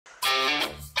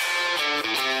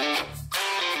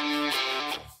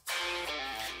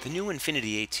The new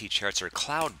InfinityAT charts are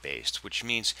cloud-based, which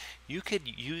means you could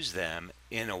use them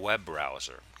in a web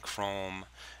browser. Chrome,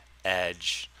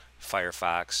 Edge,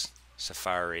 Firefox,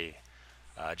 Safari,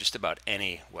 just about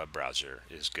any web browser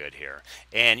is good here.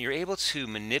 And you're able to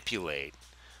manipulate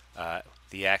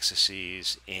the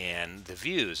axes and the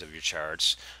views of your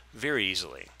charts very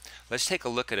easily. Let's take a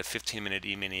look at a 15-minute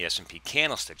E-mini S&P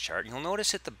candlestick chart. You'll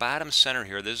notice at the bottom center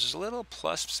here there's a little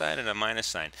plus sign and a minus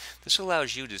sign. This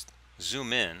allows you to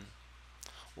zoom in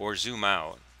or zoom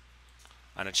out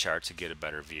on a chart to get a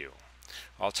better view.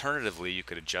 Alternatively, you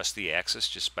could adjust the axis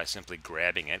just by simply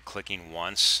grabbing it, clicking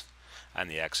once on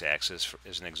the x-axis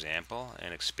as an example,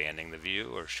 and expanding the view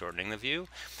or shortening the view.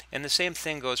 And the same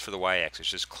thing goes for the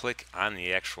y-axis. Just click on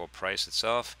the actual price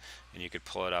itself and you could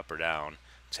pull it up or down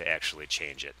to actually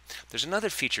change it. There's another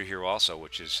feature here also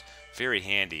which is very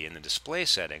handy. In the display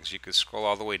settings, you could scroll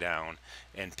all the way down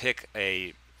and pick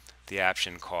the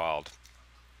option called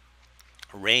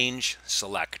range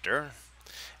selector,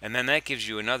 and then that gives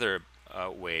you another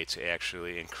way to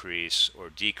actually increase or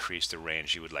decrease the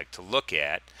range you would like to look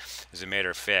at. As a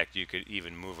matter of fact, you could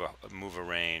even move a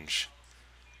range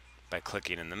by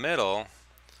clicking in the middle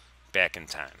back in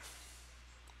time.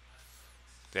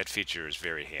 That feature is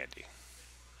very handy.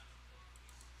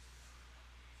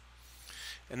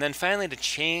 And then finally, to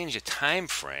change a time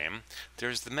frame,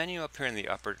 there's the menu up here in the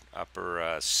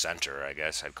upper center, I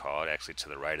guess I'd call it, actually to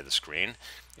the right of the screen.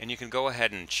 And you can go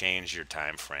ahead and change your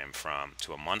time frame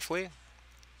to a monthly.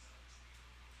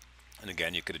 And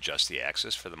again, you could adjust the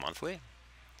axis for the monthly,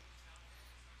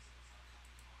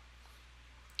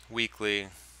 weekly,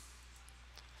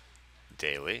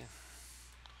 daily,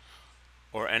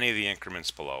 or any of the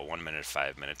increments below: 1 minute,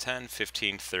 5 minute, 10,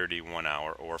 15, 30, 1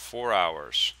 hour, or 4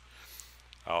 hours.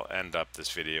 I'll end up this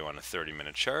video on a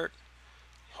 30-minute chart.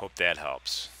 Hope that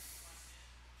helps.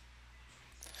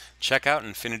 Check out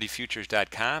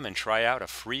infinityfutures.com and try out a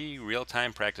free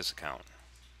real-time practice account.